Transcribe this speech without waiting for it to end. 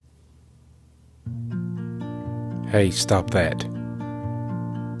Hey, stop that.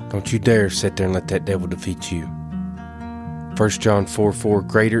 Don't you dare sit there and let that devil defeat you. 1 John 4:4,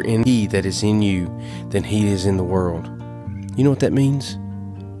 greater in he that is in you than he is in the world. You know what that means?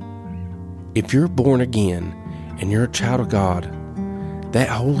 If you're born again and you're a child of God, that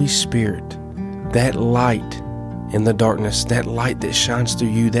Holy Spirit, that light in the darkness, that light that shines through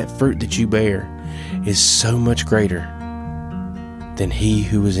you, that fruit that you bear, is so much greater than he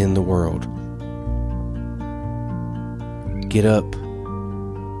who is in the world. Get up.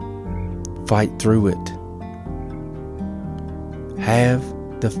 Fight through it. Have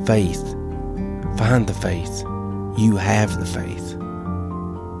the faith. Find the faith. You have the faith.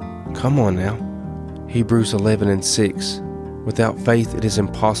 Come on now. Hebrews 11:6. Without faith it is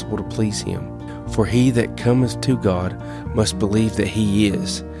impossible to please him. For he that cometh to God must believe that he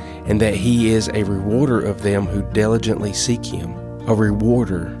is, and that he is a rewarder of them who diligently seek him. A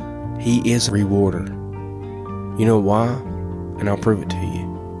rewarder. He is a rewarder. You know why? And I'll prove it to you.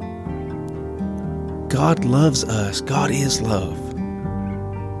 God loves us. God is love.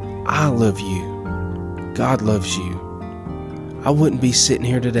 I love you. God loves you. I wouldn't be sitting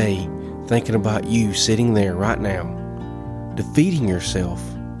here today thinking about you sitting there right now, defeating yourself.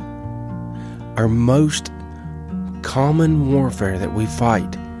 Our most common warfare that we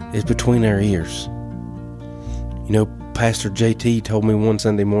fight is between our ears. You know, Pastor JT told me one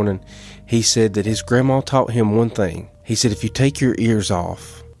Sunday morning, he said that his grandma taught him one thing. He said, if you take your ears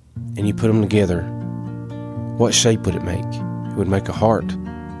off and you put them together, what shape would it make? It would make a heart.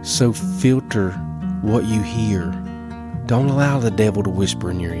 So filter what you hear. Don't allow the devil to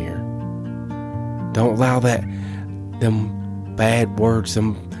whisper in your ear. Don't allow them bad words,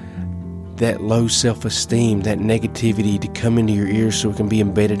 that low self-esteem, that negativity to come into your ears so it can be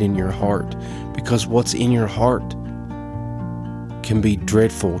embedded in your heart. Because what's in your heart can be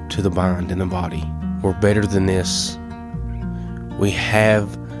dreadful to the mind and the body. We're better than this. We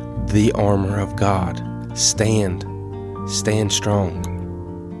have the armor of God. Stand strong.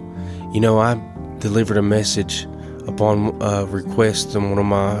 You know, I delivered a message upon a request from one of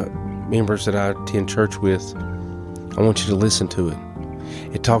my members that I attend church with. I want you to listen to it.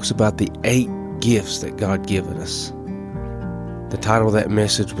 It talks about the 8 gifts that God given us. The title of that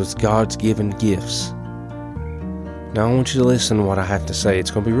message was God's Given Gifts. Now I want you to listen to what I have to say.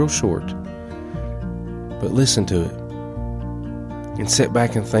 It's going to be real short, but listen to it. And sit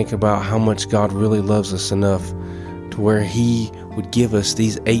back and think about how much God really loves us enough to where he would give us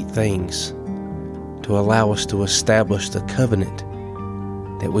these 8 things to allow us to establish the covenant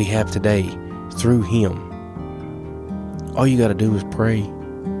that we have today through him. All you got to do is pray.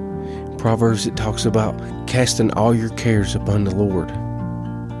 In Proverbs, it talks about casting all your cares upon the Lord.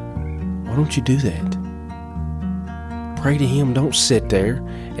 Why don't you do that? Pray to him. Don't sit there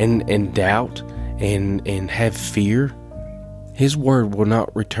and doubt and have fear. His word will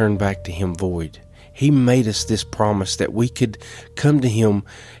not return back to him void. He made us this promise that we could come to him.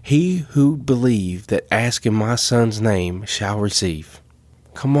 He who believe that ask in my son's name shall receive.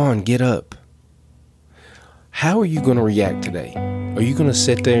 Come on, get up. How are you going to react today? Are you going to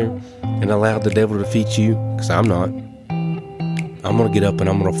sit there and allow the devil to defeat you? Because I'm not. I'm going to get up and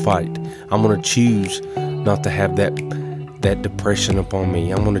I'm going to fight. I'm going to choose not to have that depression upon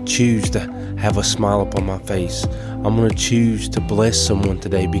me. I'm going to choose to have a smile upon my face. I'm going to choose to bless someone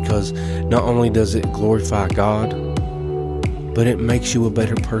today, because not only does it glorify God, but it makes you a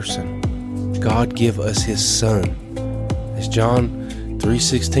better person. God give us his son. As John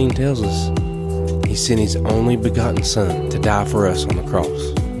 3:16 tells us, he sent his only begotten son to die for us on the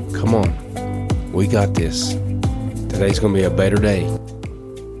cross. Come on. We got this. Today's going to be a better day.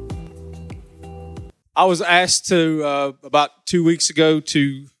 I was asked to, about 2 weeks ago,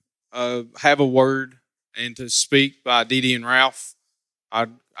 to have a word and to speak by Dee Dee and Ralph. I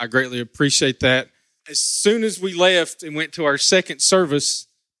greatly appreciate that. As soon as we left and went to our second service,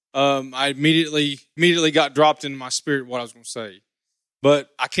 I immediately got dropped into my spirit what I was going to say. But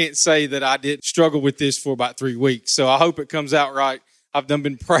I can't say that I didn't struggle with this for about 3 weeks. So I hope it comes out right. I've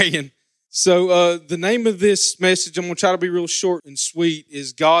been praying. So the name of this message, I'm going to try to be real short and sweet,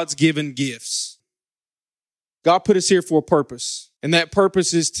 is God's Given Gifts. God put us here for a purpose, and that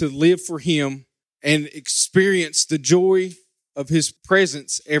purpose is to live for him and experience the joy of his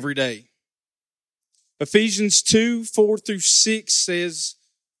presence every day. Ephesians 2:4-6 says,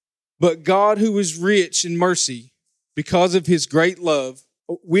 but God, who is rich in mercy, because of his great love,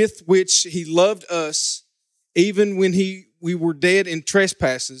 with which he loved us, even when we were dead in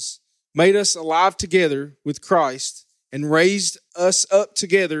trespasses, made us alive together with Christ, and raised us up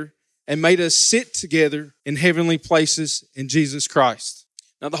together and made us sit together in heavenly places in Jesus Christ.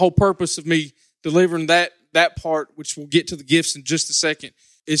 Now, the whole purpose of me delivering that part, which we'll get to the gifts in just a second,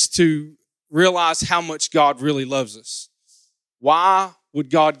 is to realize how much God really loves us. Why would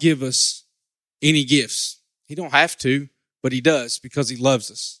God give us any gifts? He don't have to, but he does because he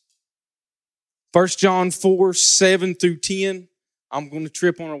loves us. 1 John 4, 7 through 10. I'm going to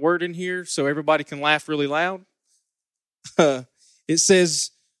trip on a word in here so everybody can laugh really loud. It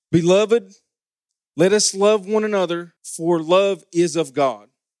says, "Beloved, let us love one another, for love is of God.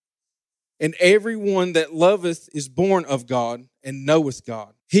 And everyone that loveth is born of God and knoweth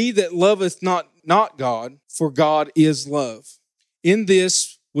God. He that loveth not God, for God is love. In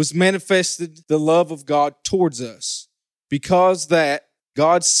this was manifested the love of God towards us, because that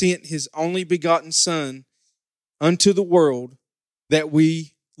God sent his only begotten Son unto the world, that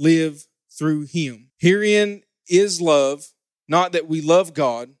we live through him. Herein is love, not that we love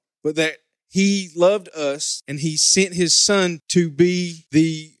God, but that he loved us, and he sent his Son to be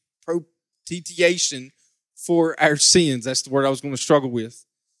the propitiation for our sins." That's the word I was going to struggle with.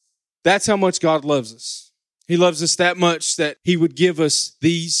 That's how much God loves us. He loves us that much that he would give us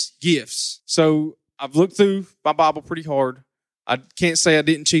these gifts. So I've looked through my Bible pretty hard. I can't say I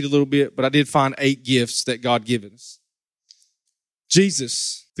didn't cheat a little bit, but I did find 8 gifts that God given us.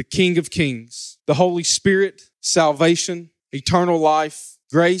 Jesus, the King of Kings, the Holy Spirit, salvation, eternal life,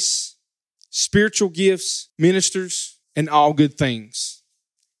 grace, spiritual gifts, ministers, and all good things.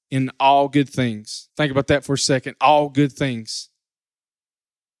 In all good things. Think about that for a second. All good things.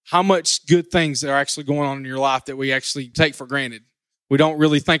 How much good things are actually going on in your life that we actually take for granted? We don't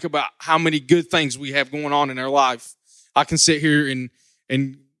really think about how many good things we have going on in our life. I can sit here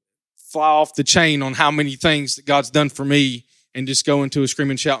and fly off the chain on how many things that God's done for me and just go into a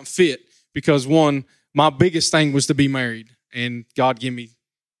screaming, shouting fit. Because one, my biggest thing was to be married, and God give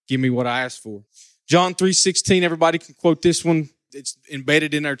me what I asked for. John 3:16, everybody can quote this one. It's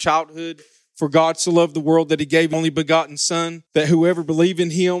embedded in our childhood. "For God so loved the world that he gave only begotten Son, that whoever believe in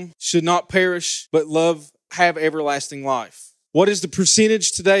him should not perish, but have everlasting life." What is the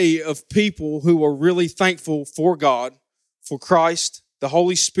percentage today of people who are really thankful for God, for Christ, the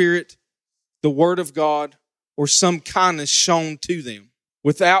Holy Spirit, the Word of God, or some kindness shown to them?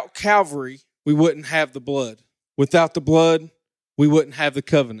 Without Calvary, we wouldn't have the blood. Without the blood, we wouldn't have the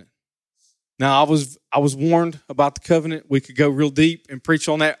covenant. Now, I was warned about the covenant. We could go real deep and preach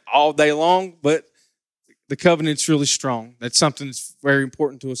on that all day long, but the covenant's really strong. That's something that's very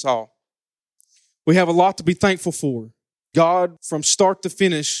important to us all. We have a lot to be thankful for. God, from start to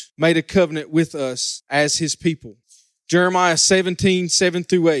finish, made a covenant with us as his people. Jeremiah 17, 7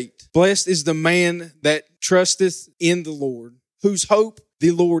 through 8. "Blessed is the man that trusteth in the Lord, whose hope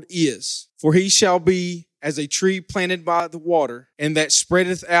the Lord is. For he shall be as a tree planted by the water, and that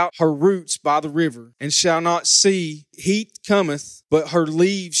spreadeth out her roots by the river, and shall not see heat cometh, but her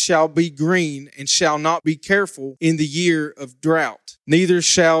leaves shall be green, and shall not be careful in the year of drought, neither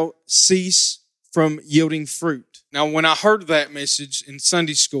shall cease from yielding fruit." Now, when I heard that message in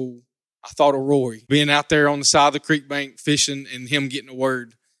Sunday school, I thought of Roy being out there on the side of the creek bank fishing and him getting a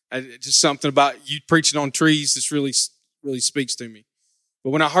word. Just something about you preaching on trees that's really speaks to me. But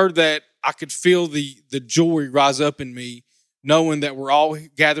when I heard that, I could feel the joy rise up in me, knowing that we're all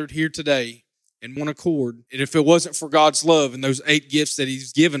gathered here today in one accord. And if it wasn't for God's love and those 8 gifts that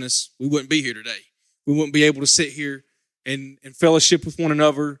he's given us, we wouldn't be here today. We wouldn't be able to sit here and fellowship with one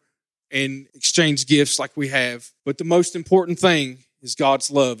another and exchange gifts like we have. But the most important thing is God's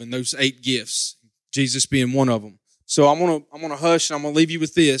love and those 8 gifts, Jesus being one of them. So I'm gonna hush and I'm gonna leave you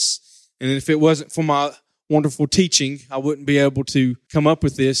with this. And if it wasn't for my wonderful teaching, I wouldn't be able to come up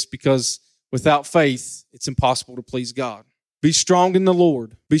with this, because without faith, it's impossible to please God. Be strong in the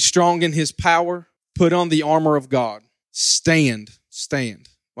Lord. Be strong in his power. Put on the armor of God. Stand.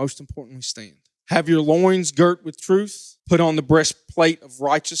 Most importantly, stand. Have your loins girt with truth. Put on the breastplate of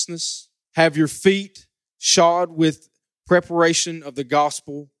righteousness. Have your feet shod with preparation of the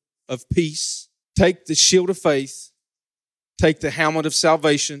gospel of peace. Take the shield of faith. Take the helmet of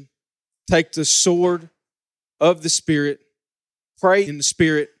salvation. Take the sword of the Spirit. Pray in the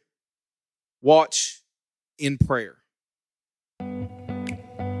Spirit. Watch in prayer.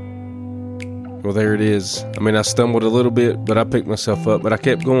 Well, there it is. I mean, I stumbled a little bit, but I picked myself up, but I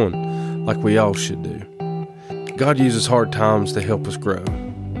kept going like we all should do. God uses hard times to help us grow.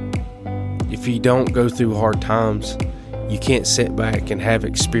 If you don't go through hard times, you can't sit back and have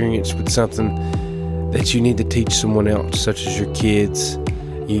experience with something that you need to teach someone else, such as your kids.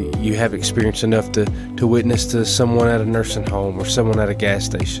 You have experience enough to witness to someone at a nursing home or someone at a gas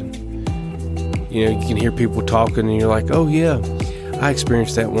station. You know, you can hear people talking and you're like, oh yeah, I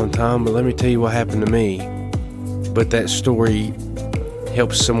experienced that one time, but let me tell you what happened to me. But that story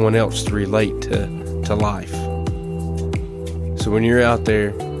helps someone else to relate to life. So when you're out there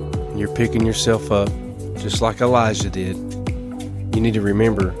and you're picking yourself up, just like Elijah did, you need to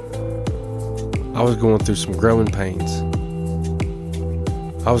remember, I was going through some growing pains.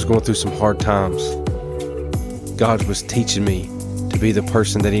 I was going through some hard times. God was teaching me to be the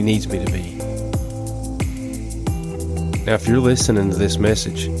person that He needs me to be. Now, if you're listening to this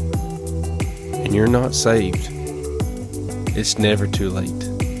message and you're not saved, it's never too late.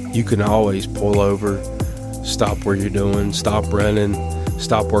 You can always pull over, stop where you're doing, stop running,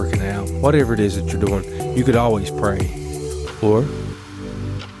 stop working out, whatever it is that you're doing. You could always pray. Or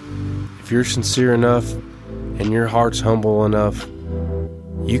if you're sincere enough and your heart's humble enough,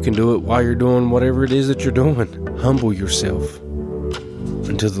 you can do it while you're doing whatever it is that you're doing. Humble yourself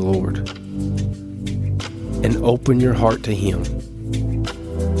unto the Lord and open your heart to Him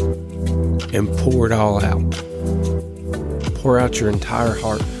and pour it all out. Pour out your entire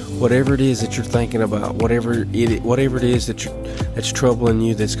heart. Whatever it is that you're thinking about, whatever it is that's troubling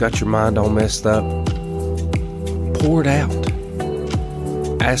you, that's got your mind all messed up, pour it out.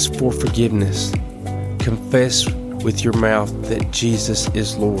 Ask for forgiveness. Confess with your mouth that Jesus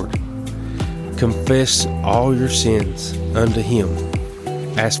is Lord. Confess all your sins unto Him.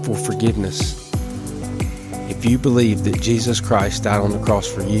 Ask for forgiveness. If you believe that Jesus Christ died on the cross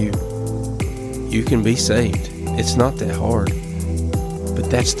for you, you can be saved. It's not that hard. But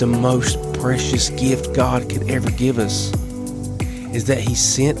that's the most precious gift God could ever give us, is that He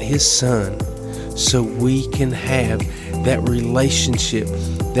sent His Son so we can have that relationship,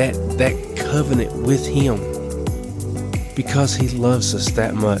 that covenant with Him, because He loves us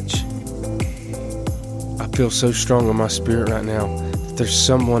that much. I feel so strong in my spirit right now that there's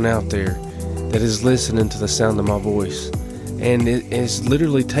someone out there that is listening to the sound of my voice and it is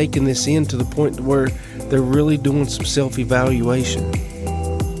literally taking this in to the point where they're really doing some self-evaluation.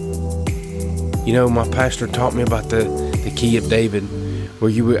 You know, my pastor taught me about the key of David,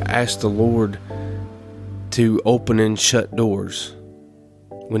 where you would ask the Lord to open and shut doors.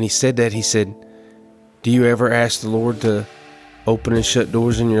 When he said that, he said, do you ever ask the Lord to open and shut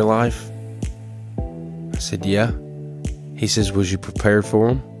doors in your life? I said, yeah. He says, was you prepared for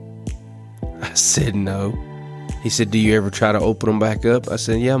them? I said, no. He said, do you ever try to open them back up? I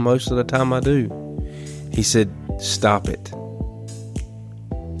said, yeah, most of the time I do. He said, stop it.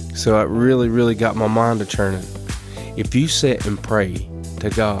 So it really got my mind to turning. If you sit and pray to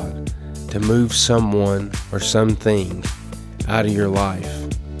God to move someone or something out of your life,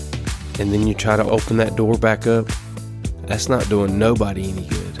 and then you try to open that door back up, that's not doing nobody any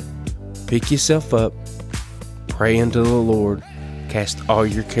good. Pick yourself up, pray unto the Lord, cast all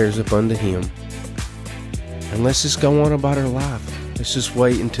your cares up unto Him, and let's just go on about our life. Let's just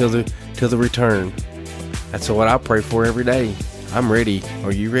wait until the return. That's what I pray for every day. I'm ready.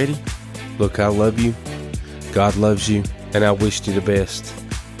 Are you ready? Look, I love you. God loves you, and I wish you the best.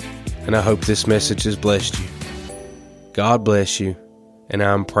 And I hope this message has blessed you. God bless you, and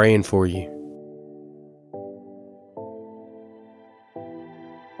I'm praying for you.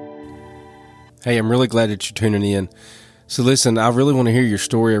 Hey, I'm really glad that you're tuning in. So listen, I really want to hear your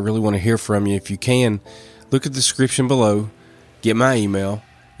story. I really want to hear from you. If you can, look at the description below, get my email,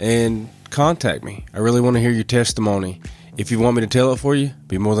 and contact me. I really want to hear your testimony. If you want me to tell it for you,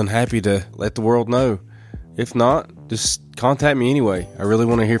 be more than happy to let the world know. If not, just contact me anyway. I really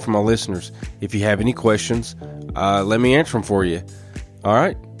want to hear from my listeners. If you have any questions, let me answer them for you. All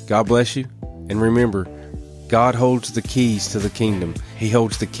right? God bless you. And remember, God holds the keys to the kingdom. He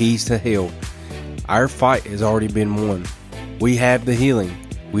holds the keys to hell. Our fight has already been won. We have the healing.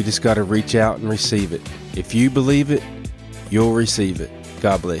 We just got to reach out and receive it. If you believe it, you'll receive it.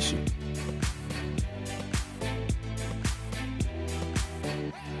 God bless you.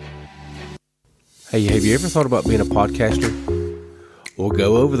 Hey, have you ever thought about being a podcaster? Well,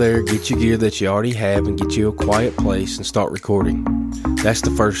 go over there, get your gear that you already have, and get you a quiet place and start recording. That's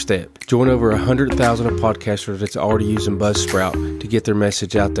the first step. Join over 100,000 podcasters that's already using Buzzsprout to get their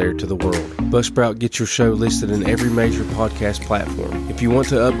message out there to the world. Buzzsprout gets your show listed in every major podcast platform. If you want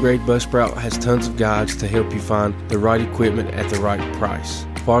to upgrade, Buzzsprout has tons of guides to help you find the right equipment at the right price.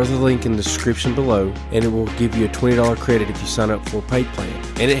 Follow the link in the description below, and it will give you a $20 credit if you sign up for a paid plan.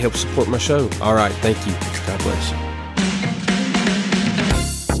 And it helps support my show. All right, thank you. God bless you.